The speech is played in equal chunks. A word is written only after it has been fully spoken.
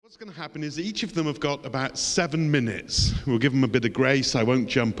What's going to happen is each of them have got about 7 minutes. We'll give them a bit of grace. I won't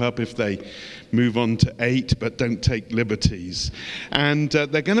jump up if they move on to 8, but don't take liberties. And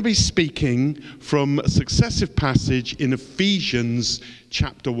they're going to be speaking from a successive passage in Ephesians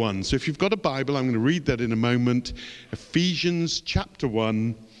chapter 1. So if you've got a Bible, I'm going to read that in a moment. Ephesians chapter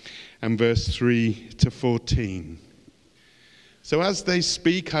 1 and verse 3 to 14. So as they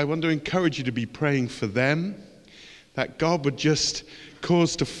speak, I want to encourage you to be praying for them, that God would just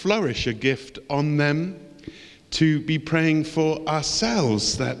cause to flourish a gift on them, to be praying for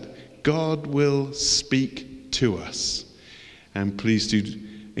ourselves that God will speak to us. And please do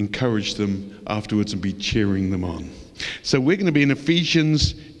encourage them afterwards and be cheering them on. So we're going to be in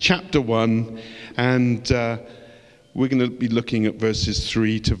Ephesians chapter 1, and we're going to be looking at verses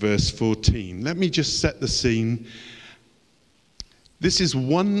 3 to verse 14. Let me just set the scene. This is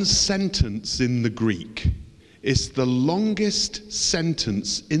one sentence in the Greek. It's the longest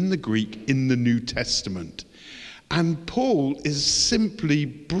sentence in the Greek in the New Testament. And Paul is simply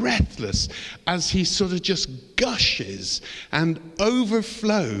breathless as he sort of just gushes and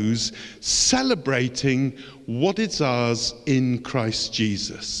overflows, celebrating what is ours in Christ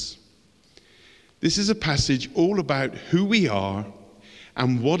Jesus. This is a passage all about who we are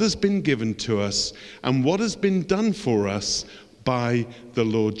and what has been given to us and what has been done for us by the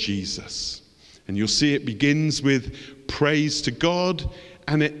Lord Jesus. And you'll see it begins with praise to God,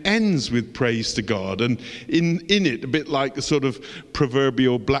 and it ends with praise to God. And in it, a bit like a sort of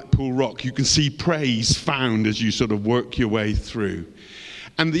proverbial Blackpool Rock, you can see praise found as you sort of work your way through.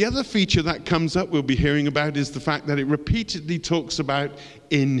 And the other feature that comes up we'll be hearing about is the fact that it repeatedly talks about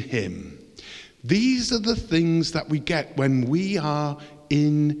in Him. These are the things that we get when we are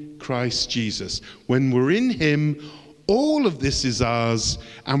in Christ Jesus. When we're in Him, all of this is ours,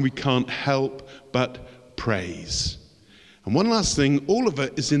 and we can't help but praise. And one last thing, all of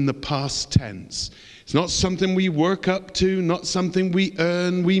it is in the past tense. It's not something we work up to, not something we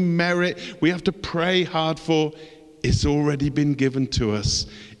earn, we merit, we have to pray hard for. It's already been given to us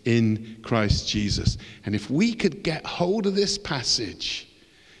in Christ Jesus. And if we could get hold of this passage,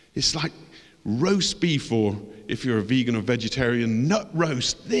 it's like roast beef, or if you're a vegan or vegetarian, nut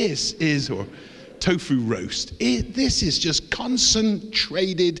roast. This is, or tofu roast. This is just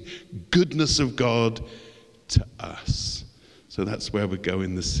concentrated goodness of God to us. So that's where we're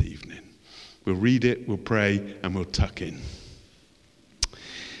going this evening. We'll read it, we'll pray, and we'll tuck in.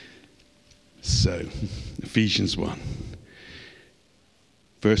 So, Ephesians 1,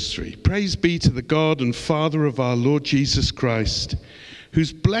 verse 3. Praise be to the God and Father of our Lord Jesus Christ,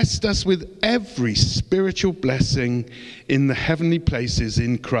 who's blessed us with every spiritual blessing in the heavenly places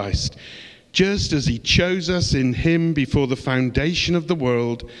in Christ, just as He chose us in Him before the foundation of the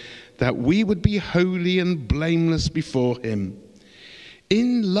world, that we would be holy and blameless before Him.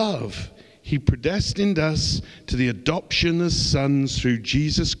 In love, He predestined us to the adoption as sons through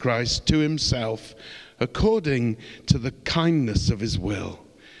Jesus Christ to Himself, according to the kindness of His will,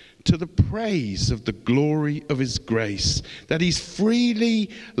 to the praise of the glory of His grace, that He's freely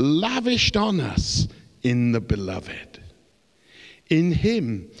lavished on us in the Beloved. In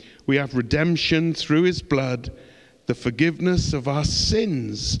Him we have redemption through His blood, the forgiveness of our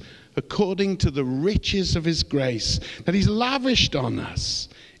sins, according to the riches of His grace, that He's lavished on us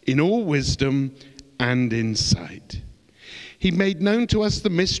in all wisdom and insight. He made known to us the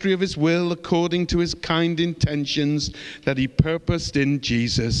mystery of His will, according to His kind intentions that He purposed in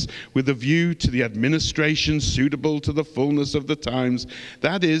Jesus, with a view to the administration suitable to the fullness of the times,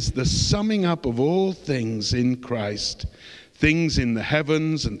 that is, the summing up of all things in Christ, things in the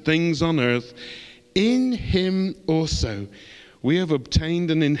heavens and things on earth. In Him also we have obtained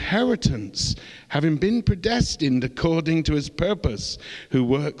an inheritance, having been predestined according to His purpose, who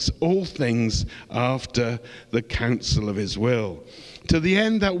works all things after the counsel of His will, to the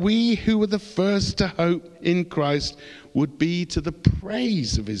end that we who were the first to hope in Christ would be to the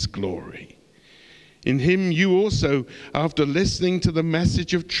praise of His glory. In Him you also, after listening to the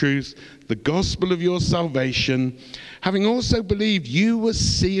message of truth, the gospel of your salvation, having also believed, you were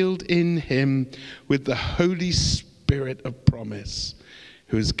sealed in Him with the Holy Spirit of promise,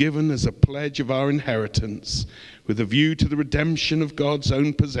 who is given as a pledge of our inheritance, with a view to the redemption of God's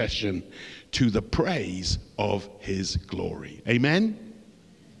own possession, to the praise of His glory. Amen?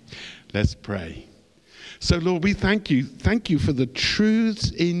 Let's pray. So, Lord, we thank you. Thank you for the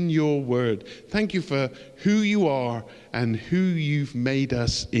truths in your word. Thank you for who you are and who you've made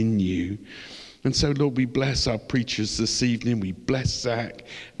us in you. And so, Lord, we bless our preachers this evening. We bless Zach.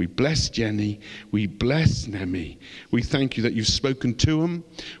 We bless Jenny. We bless Nemi. We thank you that you've spoken to them.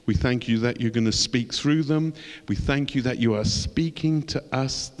 We thank you that you're going to speak through them. We thank you that you are speaking to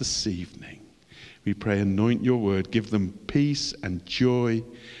us this evening. We pray, anoint your word. Give them peace and joy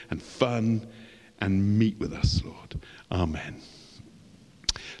and fun and meet with us, Lord. Amen.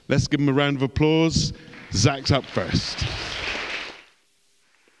 Let's give them a round of applause. Zach's up first.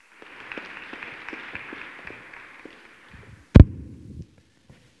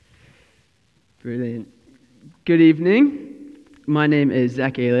 Brilliant. Good evening. My name is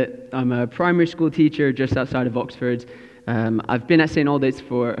Zach Aylett. I'm a primary school teacher just outside of Oxford. I've been at St. Aldate's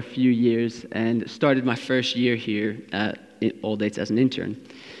for a few years and started my first year here at Aldate's as an intern.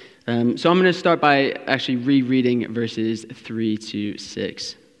 So I'm going to start by actually rereading verses 3 to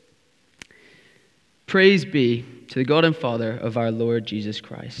 6. Praise be to the God and Father of our Lord Jesus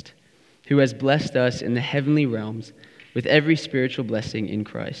Christ, who has blessed us in the heavenly realms with every spiritual blessing in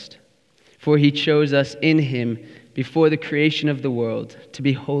Christ. For he chose us in him before the creation of the world to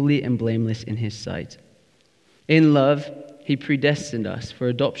be holy and blameless in his sight. In love, he predestined us for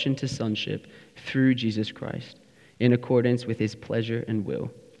adoption to sonship through Jesus Christ, in accordance with his pleasure and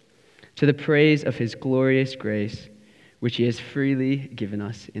will, to the praise of his glorious grace, which he has freely given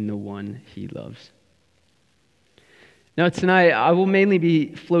us in the one he loves. Now tonight, I will mainly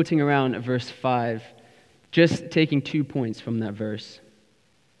be floating around at verse 5, just taking 2 points from that verse.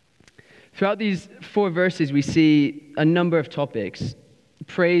 Throughout these 4 verses, we see a number of topics.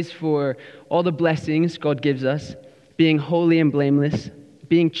 Praise for all the blessings God gives us, being holy and blameless,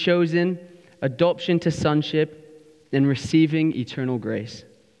 being chosen, adoption to sonship, and receiving eternal grace.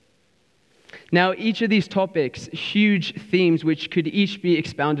 Now, each of these topics, huge themes which could each be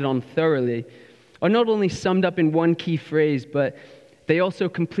expounded on thoroughly, are not only summed up in one key phrase, but they also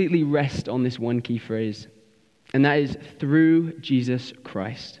completely rest on this one key phrase, and that is through Jesus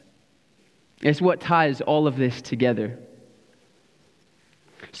Christ. It's what ties all of this together.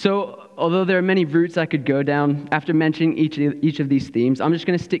 So, although there are many routes I could go down after mentioning each of these themes, I'm just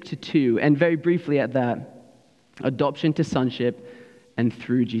going to stick to 2, and very briefly at that: adoption to sonship and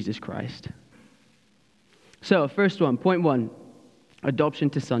through Jesus Christ. So, first one, point 1,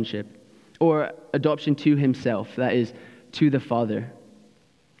 adoption to sonship, or adoption to himself, that is, to the Father.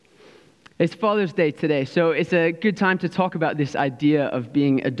 It's Father's Day today, so it's a good time to talk about this idea of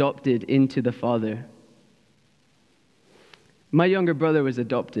being adopted into the Father. My younger brother was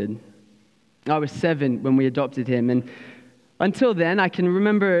adopted. I was 7 when we adopted him, and until then, I can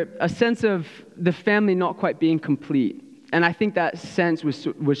remember a sense of the family not quite being complete, and I think that sense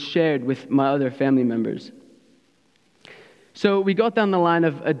was shared with my other family members. So we got down the line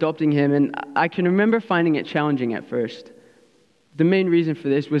of adopting him, and I can remember finding it challenging at first. The main reason for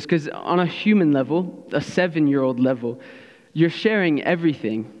this was because on a human level, a 7-year-old level, you're sharing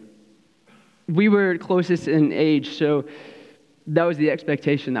everything. We were closest in age, so that was the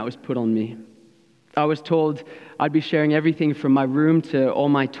expectation that was put on me. I was told I'd be sharing everything from my room to all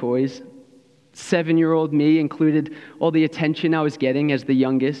my toys. 7-year-old me included all the attention I was getting as the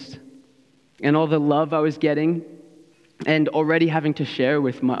youngest, and all the love I was getting, and already having to share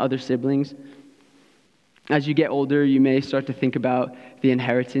with my other siblings. As you get older, you may start to think about the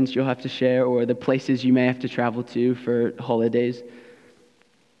inheritance you'll have to share or the places you may have to travel to for holidays.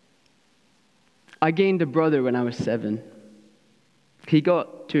 I gained a brother when I was 7. He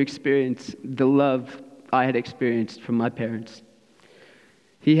got to experience the love I had experienced from my parents.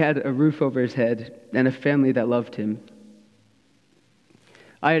 He had a roof over his head and a family that loved him.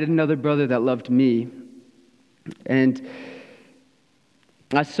 I had another brother that loved me, and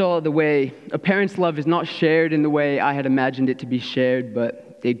I saw the way a parent's love is not shared in the way I had imagined it to be shared,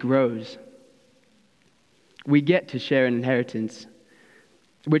 but it grows. We get to share an inheritance,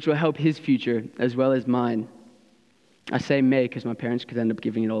 which will help his future as well as mine. I say may because my parents could end up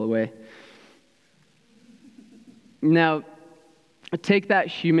giving it all away. Now, take that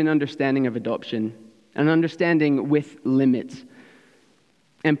human understanding of adoption, an understanding with limits,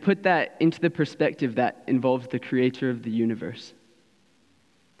 and put that into the perspective that involves the creator of the universe.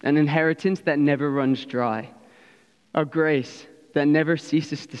 An inheritance that never runs dry, a grace that never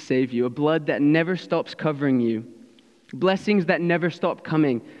ceases to save you, a blood that never stops covering you, blessings that never stop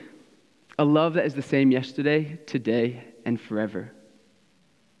coming, a love that is the same yesterday, today, and forever.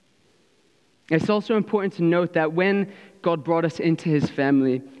 It's also important to note that when God brought us into his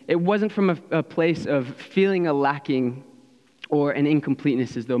family, it wasn't from a place of feeling a lacking or an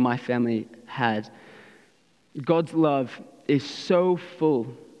incompleteness as though my family had. God's love is so full.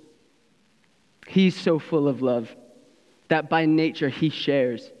 He's so full of love that by nature he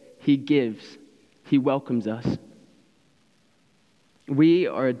shares, he gives, He welcomes us. We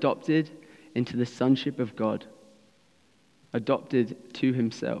are adopted into the sonship of God, adopted to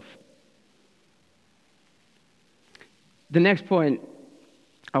himself. The next point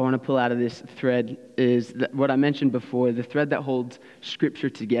I want to pull out of this thread is what I mentioned before, the thread that holds Scripture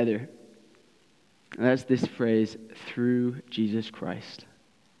together. And that's this phrase, through Jesus Christ.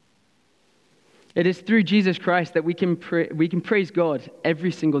 It is through Jesus Christ that we can praise God every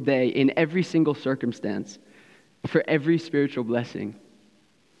single day, in every single circumstance, for every spiritual blessing.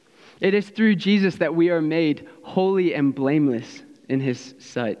 It is through Jesus that we are made holy and blameless in his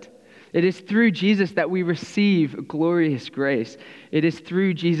sight. It is through Jesus that we receive glorious grace. It is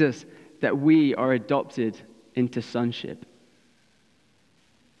through Jesus that we are adopted into sonship.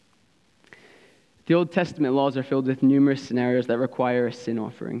 The Old Testament laws are filled with numerous scenarios that require a sin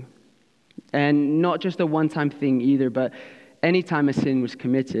offering. And not just a one-time thing either, but any time a sin was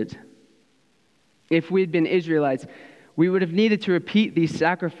committed. If we'd been Israelites, we would have needed to repeat these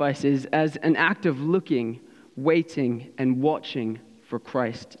sacrifices as an act of looking, waiting, and watching for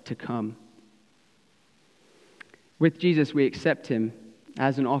Christ to come. With Jesus, we accept him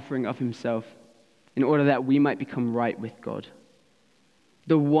as an offering of himself in order that we might become right with God.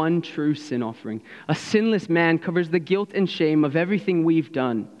 The one true sin offering. A sinless man covers the guilt and shame of everything we've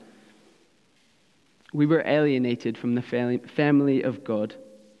done. We were alienated from the family of God,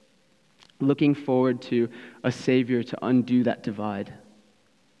 looking forward to a Savior to undo that divide.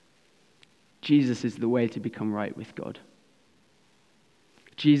 Jesus is the way to become right with God.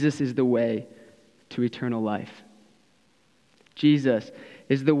 Jesus is the way to eternal life. Jesus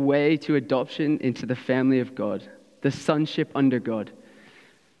is the way to adoption into the family of God, the sonship under God.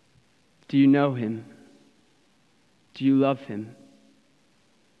 Do you know him? Do you love him?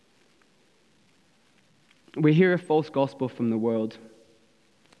 We hear a false gospel from the world,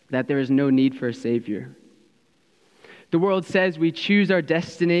 that there is no need for a Savior. The world says we choose our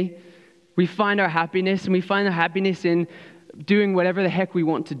destiny, we find our happiness, and we find our happiness in doing whatever the heck we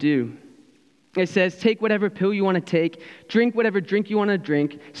want to do. It says, take whatever pill you want to take, drink whatever drink you want to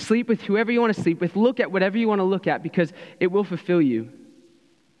drink, sleep with whoever you want to sleep with, look at whatever you want to look at, because it will fulfill you.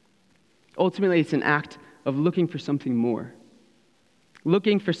 Ultimately, it's an act of looking for something more,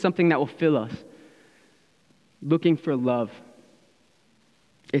 looking for something that will fill us, looking for love.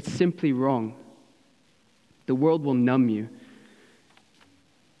 It's simply wrong. The world will numb you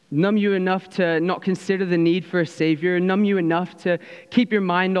enough to not consider the need for a Savior, numb you enough to keep your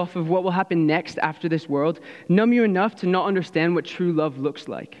mind off of what will happen next after this world, numb you enough to not understand what true love looks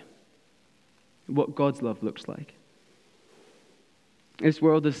like, what God's love looks like. This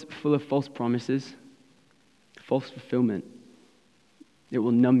world is full of false promises, false fulfillment. It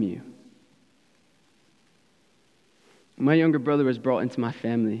will numb you. My younger brother was brought into my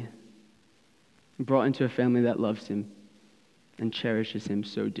family, brought into a family that loves him and cherishes him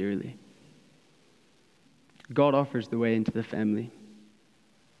so dearly. God offers the way into the family,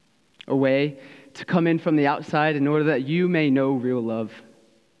 a way to come in from the outside in order that you may know real love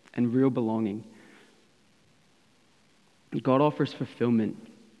and real belonging. God offers fulfillment.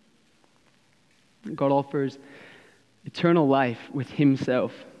 God offers eternal life with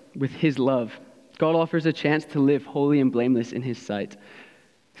himself, with his love. God offers a chance to live holy and blameless in his sight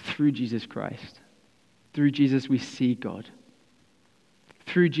through Jesus Christ. Through Jesus, we see God.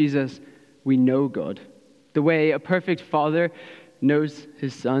 Through Jesus, we know God. The way a perfect father knows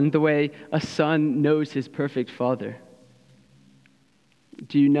his son, the way a son knows his perfect father.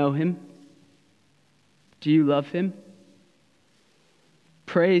 Do you know him? Do you love him?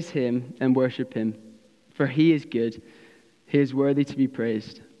 Praise him and worship him, for he is good. He is worthy to be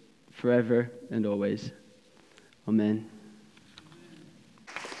praised forever and always. Amen.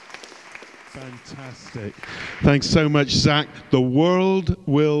 Fantastic. Thanks so much, Zach. The world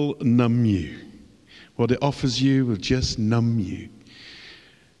will numb you. What it offers you will just numb you.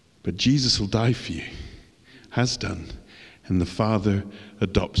 But Jesus will die for you, has done, and the Father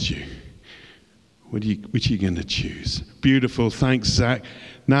adopts you. Which are you going to choose? Beautiful. Thanks, Zach.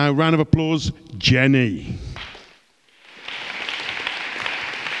 Now, round of applause, Jenny.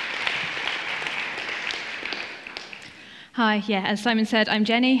 Hi, as Simon said, I'm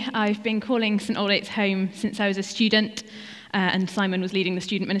Jenny. I've been calling St Aldate's home since I was a student, and Simon was leading the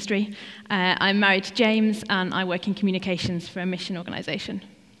student ministry. I'm married to James, and I work in communications for a mission organisation.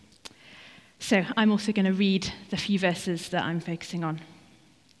 So I'm also going to read the few verses that I'm focusing on.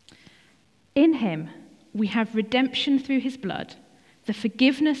 In him, we have redemption through his blood, the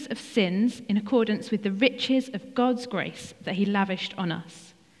forgiveness of sins in accordance with the riches of God's grace that he lavished on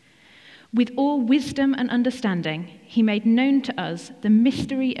us. With all wisdom and understanding, he made known to us the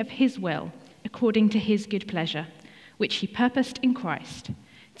mystery of his will, according to his good pleasure, which he purposed in Christ,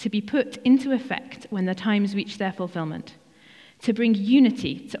 to be put into effect when the times reach their fulfillment, to bring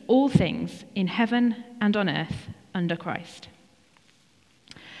unity to all things in heaven and on earth under Christ.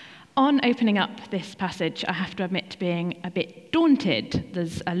 On opening up this passage, I have to admit to being a bit daunted.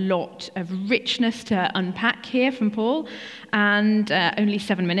 There's a lot of richness to unpack here from Paul, and only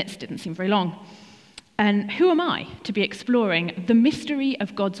 7 minutes didn't seem very long. And who am I to be exploring the mystery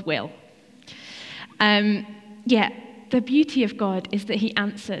of God's will? The beauty of God is that he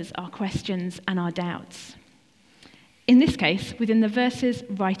answers our questions and our doubts. In this case, within the verses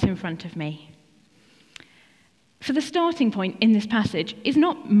right in front of me. For the starting point in this passage is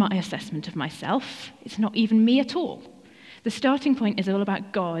not my assessment of myself. It's not even me at all. The starting point is all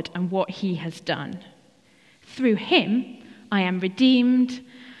about God and what he has done. Through him, I am redeemed,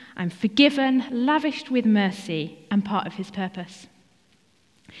 I'm forgiven, lavished with mercy, and part of his purpose.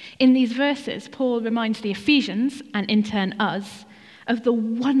 In these verses, Paul reminds the Ephesians, and in turn us, of the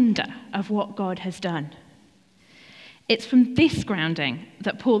wonder of what God has done. It's from this grounding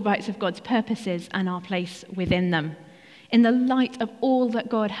that Paul writes of God's purposes and our place within them. In the light of all that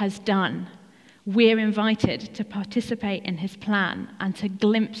God has done, we're invited to participate in his plan and to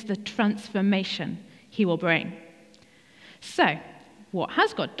glimpse the transformation he will bring. So, what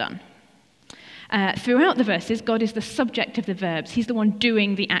has God done? Throughout the verses, God is the subject of the verbs. He's the one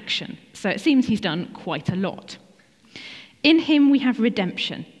doing the action. So it seems he's done quite a lot. In him we have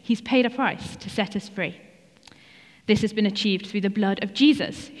redemption. He's paid a price to set us free. This has been achieved through the blood of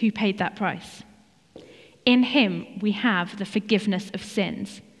Jesus, who paid that price. In him we have the forgiveness of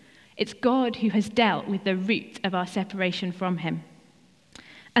sins. It's God who has dealt with the root of our separation from him.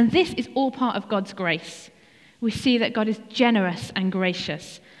 And this is all part of God's grace. We see that God is generous and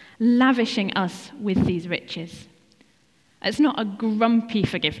gracious, lavishing us with these riches. It's not a grumpy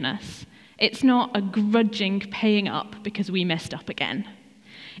forgiveness. It's not a grudging paying up because we messed up again.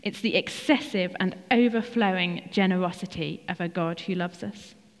 It's the excessive and overflowing generosity of a God who loves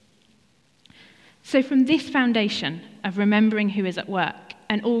us. So from this foundation of remembering who is at work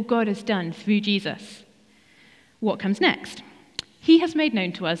and all God has done through Jesus, what comes next? He has made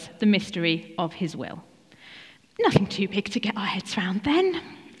known to us the mystery of his will. Nothing too big to get our heads round then.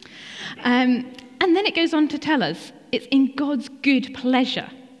 And then it goes on to tell us it's in God's good pleasure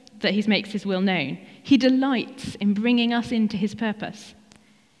that he makes his will known. He delights in bringing us into his purpose.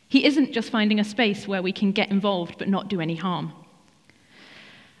 He isn't just finding a space where we can get involved but not do any harm.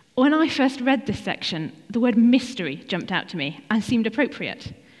 When I first read this section, the word mystery jumped out to me and seemed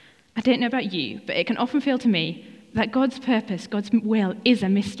appropriate. I don't know about you, but it can often feel to me that God's purpose, God's will, is a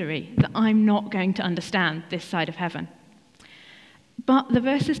mystery that I'm not going to understand this side of heaven. But the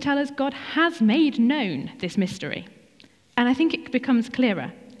verses tell us God has made known this mystery. And I think it becomes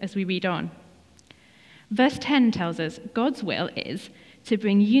clearer as we read on. Verse 10 tells us God's will is to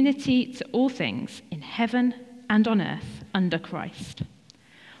bring unity to all things in heaven and on earth under Christ.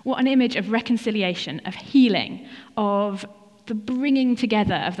 What an image of reconciliation, of healing, of the bringing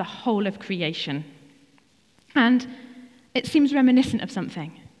together of the whole of creation. And it seems reminiscent of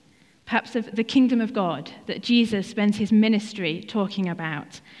something, perhaps of the kingdom of God that Jesus spends his ministry talking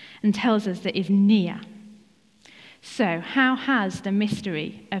about and tells us that is near. So, how has the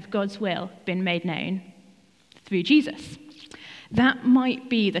mystery of God's will been made known? Through Jesus. That might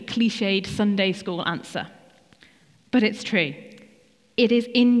be the cliched Sunday school answer, but it's true. It is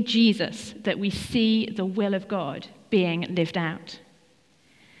in Jesus that we see the will of God being lived out.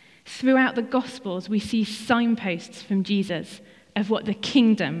 Throughout the Gospels, we see signposts from Jesus of what the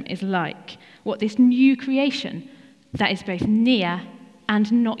kingdom is like, what this new creation that is both near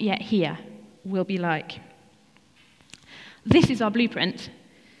and not yet here will be like. This is our blueprint,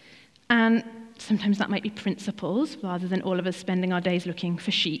 and sometimes that might be principles rather than all of us spending our days looking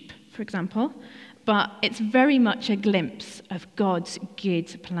for sheep, for example, but it's very much a glimpse of God's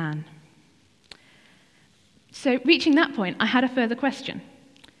good plan. So reaching that point, I had a further question.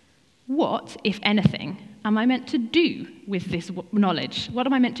 What, if anything, am I meant to do with this knowledge? What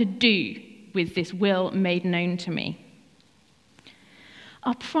am I meant to do with this will made known to me?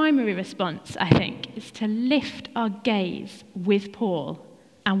 Our primary response, I think, is to lift our gaze with Paul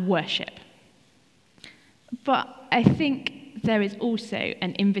and worship. But I think there is also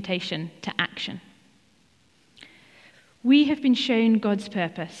an invitation to action. We have been shown God's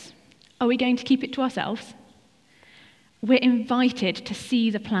purpose. Are we going to keep it to ourselves? We're invited to see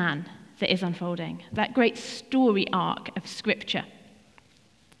the plan that is unfolding, that great story arc of Scripture,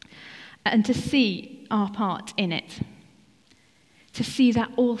 and to see our part in it, to see that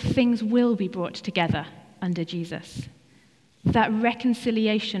all things will be brought together under Jesus, that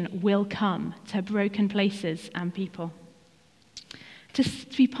reconciliation will come to broken places and people. To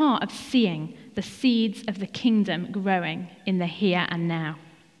be part of seeing the seeds of the kingdom growing in the here and now.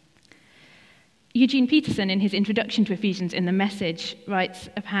 Eugene Peterson, in his introduction to Ephesians in the Message, writes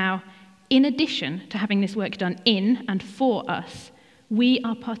of how, in addition to having this work done in and for us, we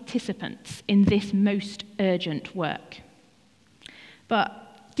are participants in this most urgent work.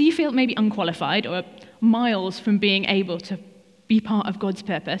 But do you feel maybe unqualified or miles from being able to be part of God's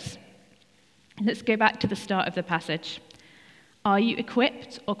purpose? Let's go back to the start of the passage. Are you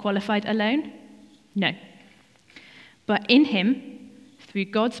equipped or qualified alone? No. But in him, through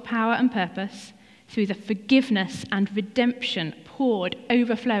God's power and purpose, through the forgiveness and redemption poured,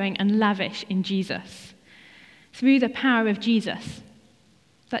 overflowing and lavish in Jesus, through the power of Jesus,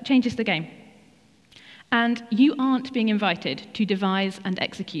 that changes the game. And you aren't being invited to devise and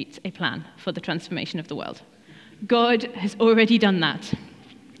execute a plan for the transformation of the world. God has already done that.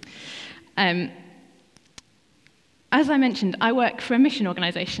 As I mentioned, I work for a mission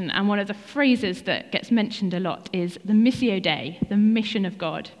organisation, and one of the phrases that gets mentioned a lot is the Missio Dei, the mission of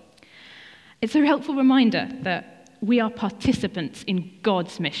God. It's a helpful reminder that we are participants in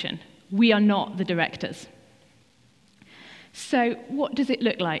God's mission. We are not the directors. So what does it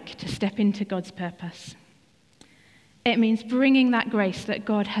look like to step into God's purpose? It means bringing that grace that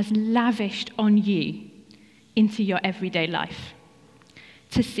God has lavished on you into your everyday life.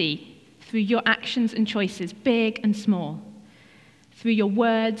 To see, through your actions and choices, big and small, through your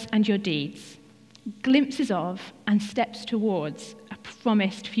words and your deeds, glimpses of and steps towards a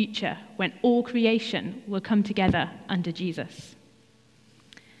promised future when all creation will come together under Jesus.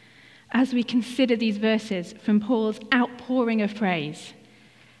 As we consider these verses from Paul's outpouring of praise,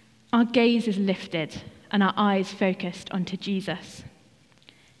 our gaze is lifted and our eyes focused onto Jesus.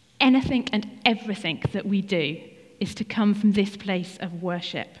 Anything and everything that we do is to come from this place of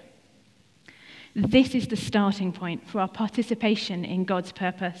worship. This is the starting point for our participation in God's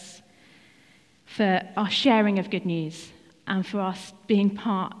purpose, for our sharing of good news, and for us being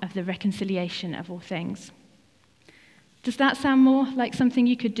part of the reconciliation of all things. Does that sound more like something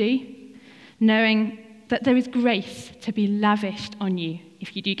you could do? Knowing that there is grace to be lavished on you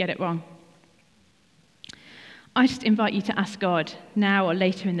if you do get it wrong. I just invite you to ask God, now or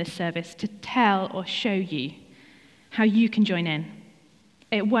later in this service, to tell or show you how you can join in.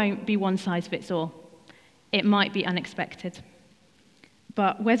 It won't be one size fits all. It might be unexpected.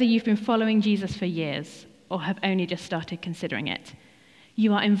 But whether you've been following Jesus for years or have only just started considering it,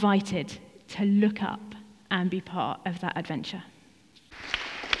 you are invited to look up and be part of that adventure.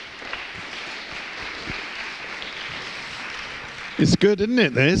 It's good, isn't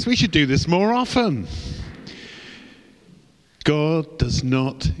it, this? We should do this more often. God does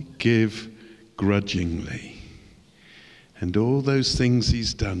not give grudgingly. And all those things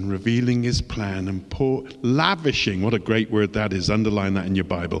he's done, revealing his plan and lavishing, what a great word that is, underline that in your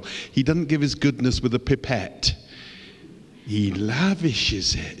Bible. He doesn't give his goodness with a pipette. He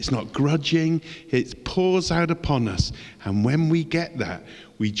lavishes it. It's not grudging, it pours out upon us. And when we get that,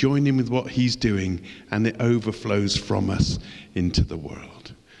 we join in with what he's doing, and it overflows from us into the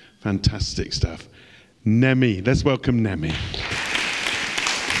world. Fantastic stuff. Nemi, let's welcome Nemi.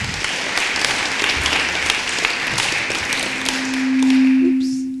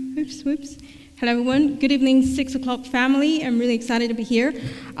 Whoops. Hello everyone, good evening 6 o'clock family. I'm really excited to be here.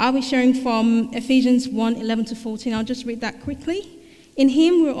 I'll be sharing from Ephesians 1:11-14. I'll just read that quickly. In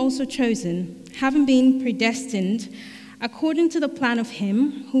him we're also chosen, having been predestined according to the plan of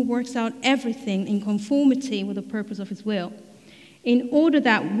him who works out everything in conformity with the purpose of his will, in order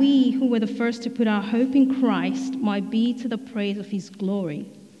that we who were the first to put our hope in Christ might be to the praise of his glory.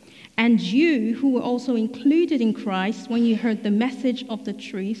 And you who were also included in Christ when you heard the message of the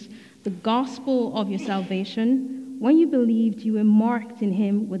truth, the gospel of your salvation, when you believed, you were marked in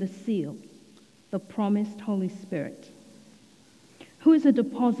him with a seal, the promised Holy Spirit, who is a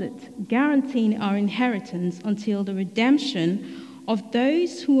deposit guaranteeing our inheritance until the redemption of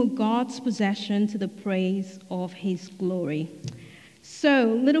those who are God's possession to the praise of his glory.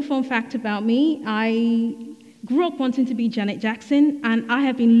 So, little fun fact about me, I grew up wanting to be Janet Jackson, and I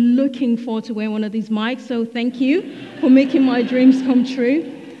have been looking forward to wearing one of these mics, so thank you for making my dreams come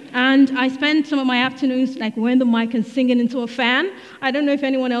true. And I spent some of my afternoons like wearing the mic and singing into a fan. I don't know if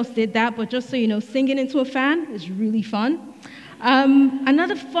anyone else did that, but just so you know, singing into a fan is really fun.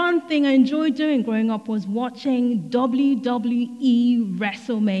 Another fun thing I enjoyed doing growing up was watching WWE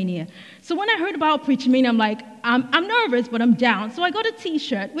WrestleMania. So when I heard about Preaching Mania, I'm like, I'm nervous, but I'm down. So I got a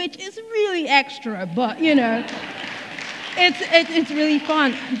T-shirt, which is really extra, but you know, it's really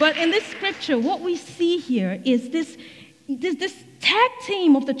fun. But in this scripture, what we see here is this this tag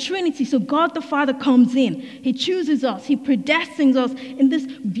team of the Trinity. So God the Father comes in. He chooses us. He predestines us in this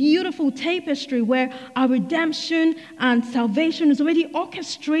beautiful tapestry where our redemption and salvation is already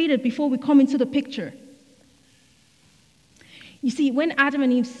orchestrated before we come into the picture. You see, when Adam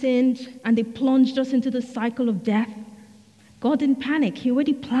and Eve sinned and they plunged us into the cycle of death, God didn't panic. He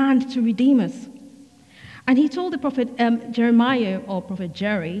already planned to redeem us. And he told the prophet Jeremiah, or prophet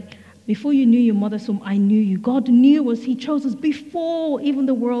Jerry, before you knew your mother's womb, I knew you. God knew us. He chose us before even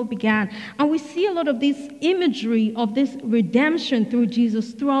the world began. And we see a lot of this imagery of this redemption through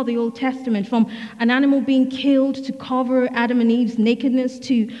Jesus throughout the Old Testament, from an animal being killed to cover Adam and Eve's nakedness,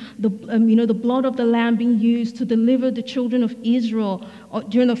 to the blood of the lamb being used to deliver the children of Israel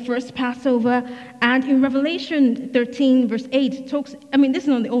during the first Passover. And in Revelation 13, verse 8, it talks, this is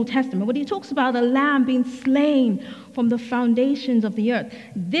not the Old Testament, but it talks about a lamb being slain from the foundations of the earth.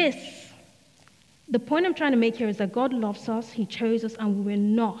 The point I'm trying to make here is that God loves us, he chose us, and we were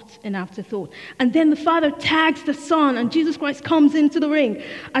not an afterthought. And then the Father tags the Son, and Jesus Christ comes into the ring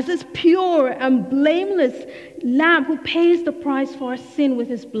as this pure and blameless lamb who pays the price for our sin with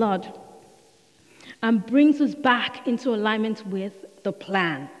his blood and brings us back into alignment with the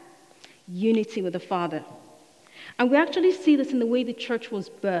plan, unity with the Father. And we actually see this in the way the church was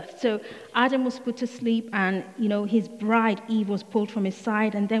birthed. So Adam was put to sleep, and his bride Eve was pulled from his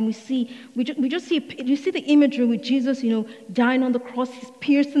side. And then you see the imagery with Jesus, dying on the cross, he's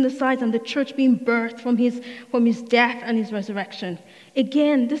pierced in the sides, and the church being birthed from his death and his resurrection.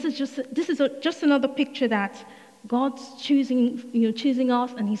 Again, this is just another picture that God's choosing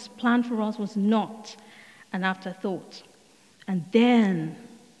us, and his plan for us was not an afterthought. And then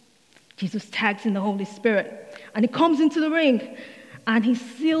Jesus tags in the Holy Spirit, and he comes into the ring, and he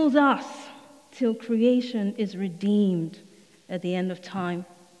seals us till creation is redeemed at the end of time.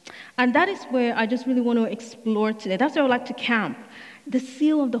 And that is where I just really want to explore today. That's where I would like to camp. The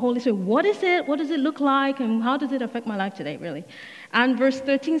seal of the Holy Spirit. What is it? What does it look like? And how does it affect my life today, really? And verse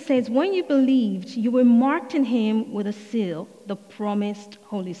 13 says, when you believed, you were marked in him with a seal, the promised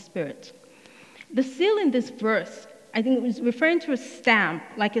Holy Spirit. The seal in this verse, I think it was referring to a stamp,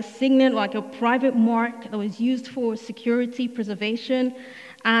 like a signet, like a private mark that was used for security, preservation,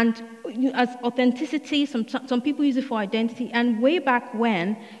 and as authenticity. Some people use it for identity. And way back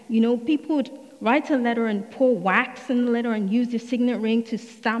when, people would write a letter and pour wax in the letter and use the signet ring to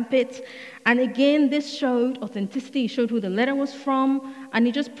stamp it. And again, this showed authenticity. It showed who the letter was from, and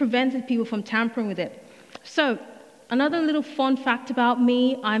it just prevented people from tampering with it. So, another little fun fact about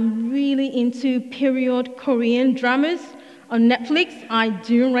me, I'm really into period Korean dramas on Netflix. I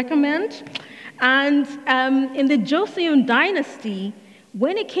do recommend. And in the Joseon dynasty,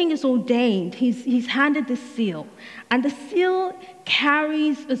 when a king is ordained, he's handed this seal. And the seal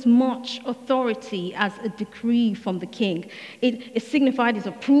carries as much authority as a decree from the king. It signified his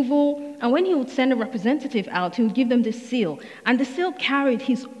approval. And when he would send a representative out, he would give them this seal. And the seal carried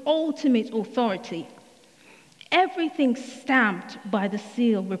his ultimate authority. Everything stamped by the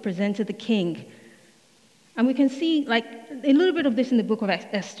seal represented the king. And we can see a little bit of this in the book of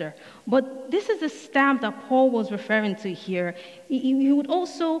Esther. But this is the stamp that Paul was referring to here. He would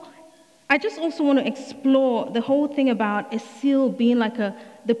also, I just also want to explore the whole thing about a seal being like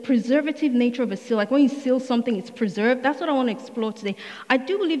the preservative nature of a seal. Like when you seal something, it's preserved. That's what I want to explore today. I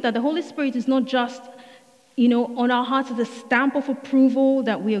do believe that the Holy Spirit is not just on our hearts as a stamp of approval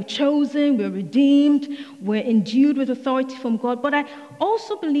that we are chosen, we're redeemed, we're endued with authority from God. But I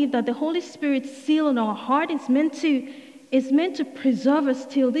also believe that the Holy Spirit's seal on our heart is meant to preserve us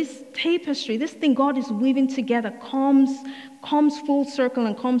till this tapestry, this thing God is weaving together, comes full circle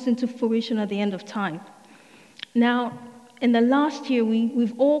and comes into fruition at the end of time. Now, in the last year,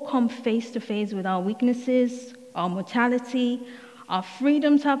 we've all come face to face with our weaknesses, our mortality, our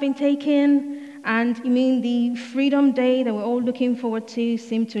freedoms have been taken. And the Freedom Day that we're all looking forward to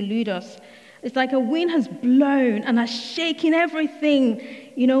seemed to elude us. It's like a wind has blown and has shaken everything,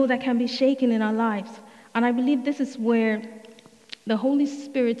 that can be shaken in our lives. And I believe this is where the Holy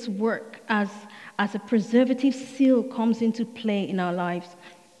Spirit's work as a preservative seal comes into play in our lives.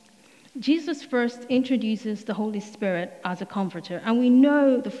 Jesus first introduces the Holy Spirit as a comforter. And we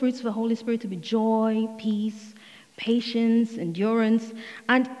know the fruits of the Holy Spirit to be joy, peace, patience, endurance,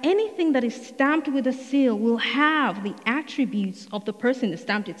 and anything that is stamped with a seal will have the attributes of the person that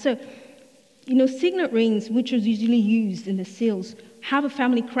stamped it. So, signet rings, which is usually used in the seals, have a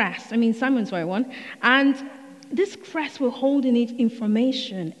family crest. Simon's wearing one. And this crest will hold in it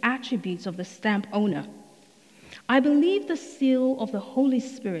information, attributes of the stamp owner. I believe the seal of the Holy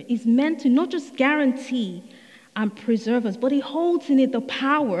Spirit is meant to not just guarantee and preserve us, but it holds in it the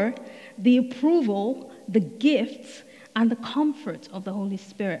power, the approval, the gifts, and the comfort of the Holy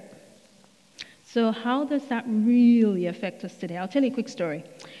Spirit. So how does that really affect us today? I'll tell you a quick story.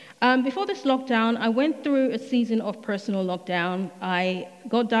 Before this lockdown, I went through a season of personal lockdown. I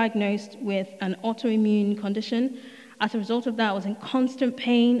got diagnosed with an autoimmune condition. As a result of that, I was in constant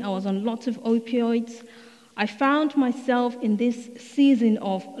pain. I was on lots of opioids. I found myself in this season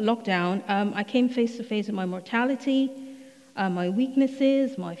of lockdown. I came face to face with my mortality, my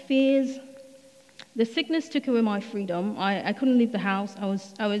weaknesses, my fears. The sickness took away my freedom. I couldn't leave the house. I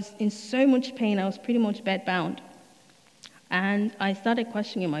was in so much pain. I was pretty much bedbound. And I started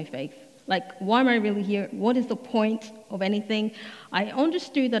questioning my faith. Like, why am I really here? What is the point of anything? I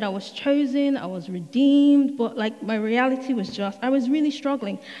understood that I was chosen, I was redeemed, but like my reality was just, I was really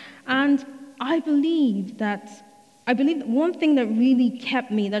struggling. And I believe that one thing that really kept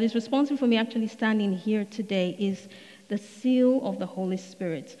me, that is responsible for me actually standing here today, is the seal of the Holy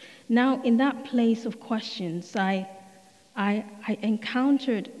Spirit. Now, in that place of questions, I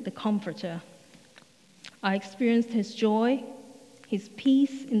encountered the Comforter. I experienced his joy, his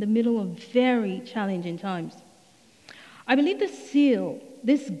peace in the middle of very challenging times. I believe the seal,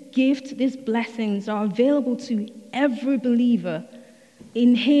 this gift, these blessings are available to every believer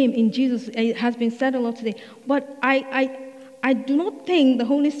in him, in Jesus. It has been said a lot today. But I do not think the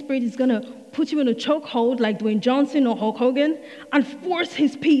Holy Spirit is going to put you in a chokehold like Dwayne Johnson or Hulk Hogan and force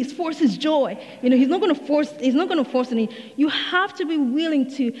his peace, force his joy. He's not going to force any. You have to be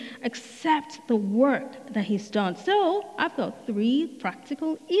willing to accept the work that he's done. So I've got 3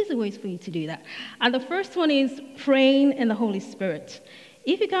 practical, easy ways for you to do that. And the first one is praying in the Holy Spirit.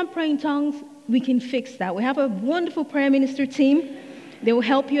 If you can't pray in tongues, we can fix that. We have a wonderful prayer minister team. They will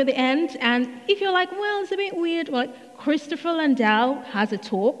help you at the end. And if you're like, well, it's a bit weird, well, Christopher Landau has a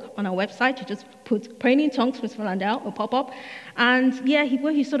talk on our website. You just put Praying in Tongues, Christopher Landau, will pop up. And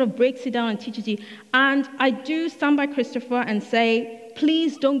where he sort of breaks it down and teaches you. And I do stand by Christopher and say,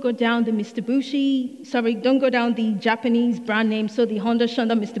 please don't go down the don't go down the Japanese brand name, so the Honda,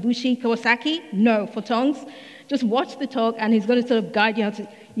 Shonda, Mitsubishi, Kawasaki. No, for tongues. Just watch the talk, and he's going to sort of guide you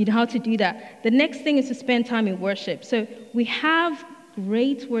how to do that. The next thing is to spend time in worship. So we have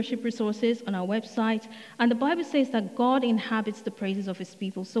great worship resources on our website, and the Bible says that God inhabits the praises of his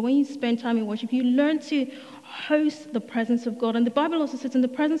people. So when you spend time in worship, you learn to host the presence of God. And the Bible also says in the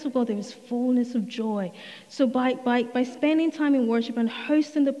presence of God there is fullness of joy. So by spending time in worship and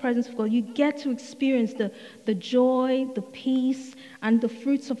hosting the presence of God, you get to experience the joy, the peace, and the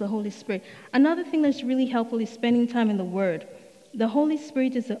fruits of the Holy Spirit. Another thing that's really helpful is spending time in the Word. The Holy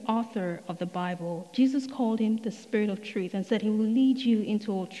Spirit is the author of the Bible. Jesus called him the Spirit of truth and said he will lead you into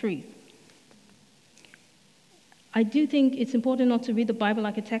all truth. I do think it's important not to read the Bible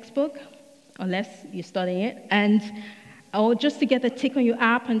like a textbook, unless you're studying it, or just to get the tick on your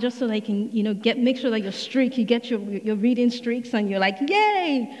app, and just so they can, make sure that you get your reading streaks, and you're like,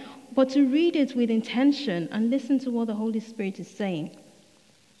 yay! But to read it with intention and listen to what the Holy Spirit is saying.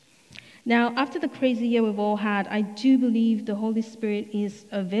 Now, after the crazy year we've all had, I do believe the Holy Spirit is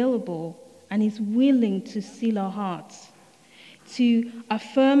available and is willing to seal our hearts, to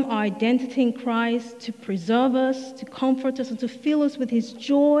affirm our identity in Christ, to preserve us, to comfort us, and to fill us with his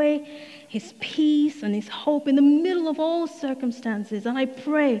joy, his peace, and his hope in the middle of all circumstances. And I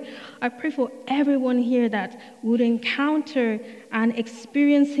pray for everyone here that would encounter and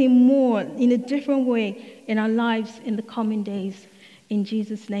experience him more in a different way in our lives in the coming days. In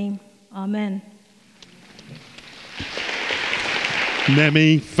Jesus' name. Amen.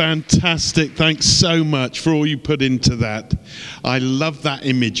 Nemi, fantastic. Thanks so much for all you put into that. I love that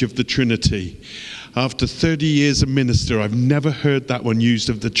image of the Trinity. After 30 years of minister, I've never heard that one used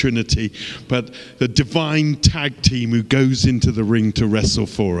of the Trinity, but the divine tag team who goes into the ring to wrestle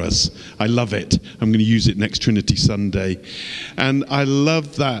for us. I love it. I'm going to use it next Trinity Sunday. And I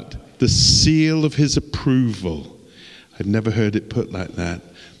love that, the seal of his approval. I've never heard it put like that.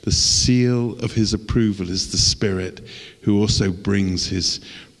 The seal of his approval is the Spirit, who also brings his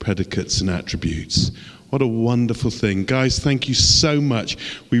predicates and attributes. What a wonderful thing. Guys, thank you so much.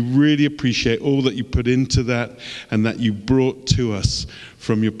 We really appreciate all that you put into that and that you brought to us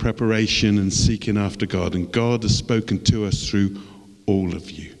from your preparation and seeking after God. And God has spoken to us through all of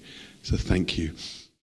you. So thank you.